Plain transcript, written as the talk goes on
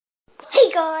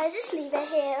Hey guys, it's Lever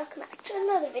here. Welcome back to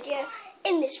another video.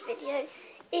 In this video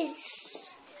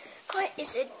is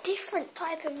a different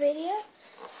type of video.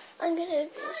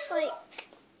 It's like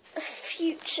a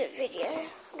future video.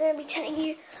 I'm gonna be telling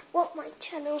you what my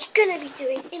channel's gonna be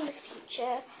doing in the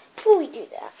future. Before we do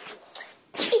that,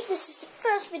 if this is the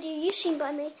first video you've seen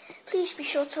by me, please be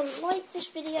sure to like this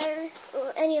video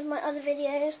or any of my other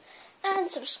videos and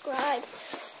subscribe.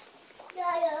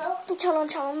 And turn on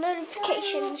channel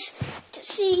notifications to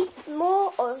see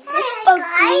more of this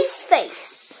ugly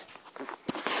face.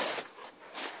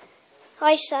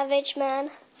 Hi, Savage Man.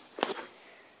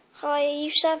 Hi, are you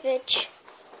savage?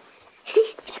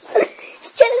 He's trying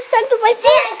to stand on my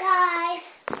feet. Hey guys,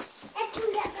 let's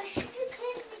get the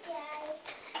stupid video.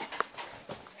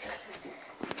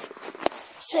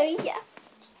 So yeah,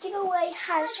 the giveaway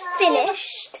has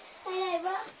finished.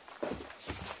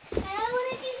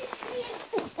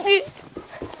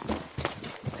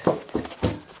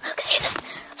 Okay,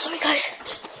 sorry guys.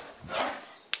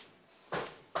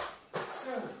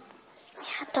 We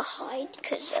had to hide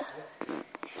because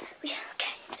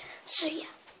okay. So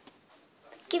yeah,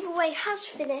 the giveaway has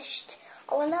finished.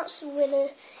 I'll announce the winner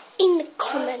in the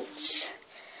comment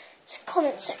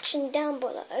section down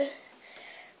below.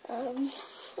 I'll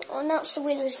announce the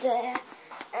winners there.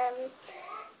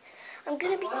 I'm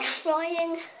gonna be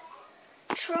trying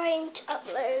to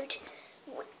upload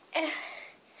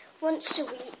once a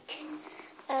week,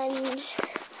 and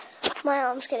my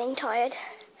arm's getting tired.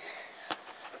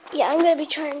 Yeah, I'm going to be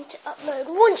trying to upload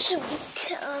once a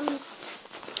week, and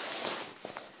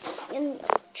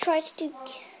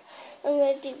I'm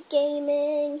going to do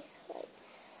gaming,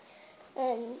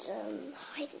 and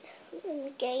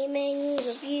gaming,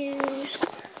 reviews,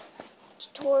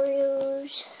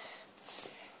 tutorials.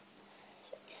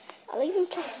 I'll even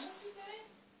play.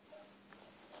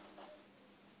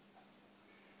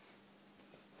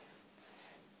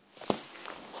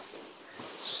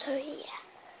 So yeah,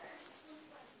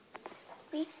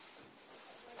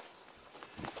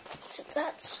 so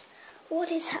that's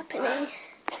what is happening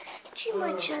to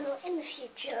my channel in the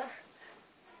future.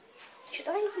 Should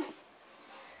I even?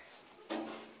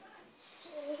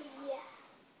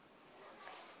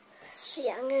 So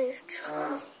yeah, I'm going to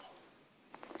try.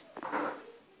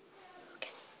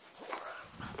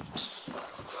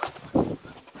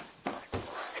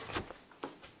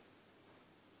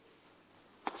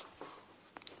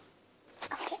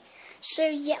 So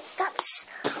yeah,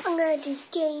 I'm going to do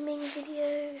gaming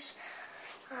videos,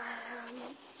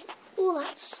 all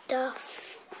that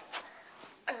stuff.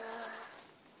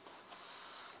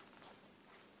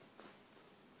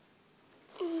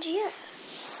 And yeah.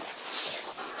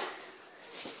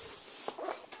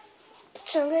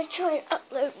 So I'm going to try and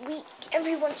upload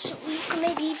every once a week, or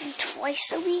maybe even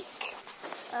twice a week.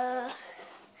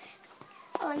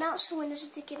 I'll announce the winners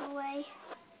of the giveaway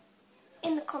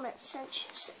in the comment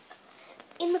section.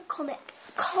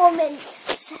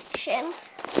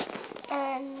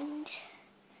 And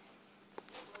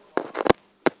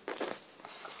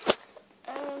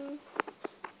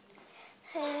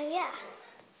yeah,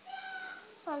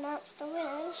 I'll announce the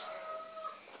winners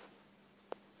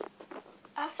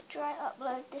after I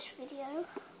upload this video,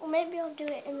 or maybe I'll do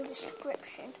it in the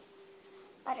description.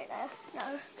 I don't know.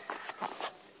 No.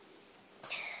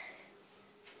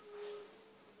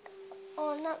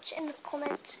 I'll announce it in the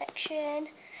comment section.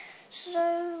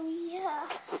 So yeah,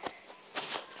 do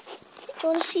you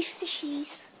want to see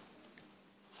fishies?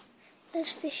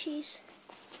 There's fishies.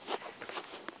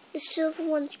 The silver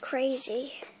one's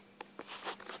crazy.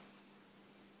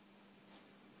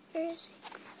 Where is he?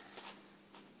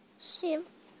 See him?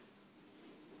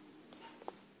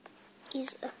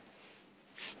 He's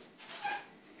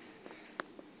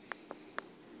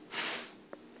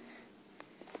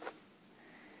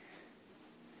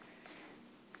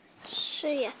So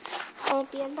yeah, I'll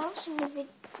be announcing the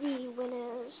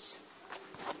winners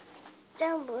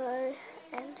down below,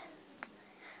 and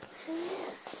so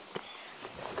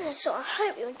yeah. So I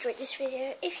hope you enjoyed this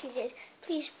video. If you did,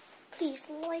 please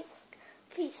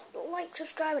like,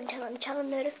 subscribe, and turn on channel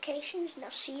notifications. And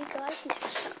I'll see you guys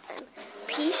next time.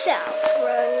 Peace out,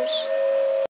 bros.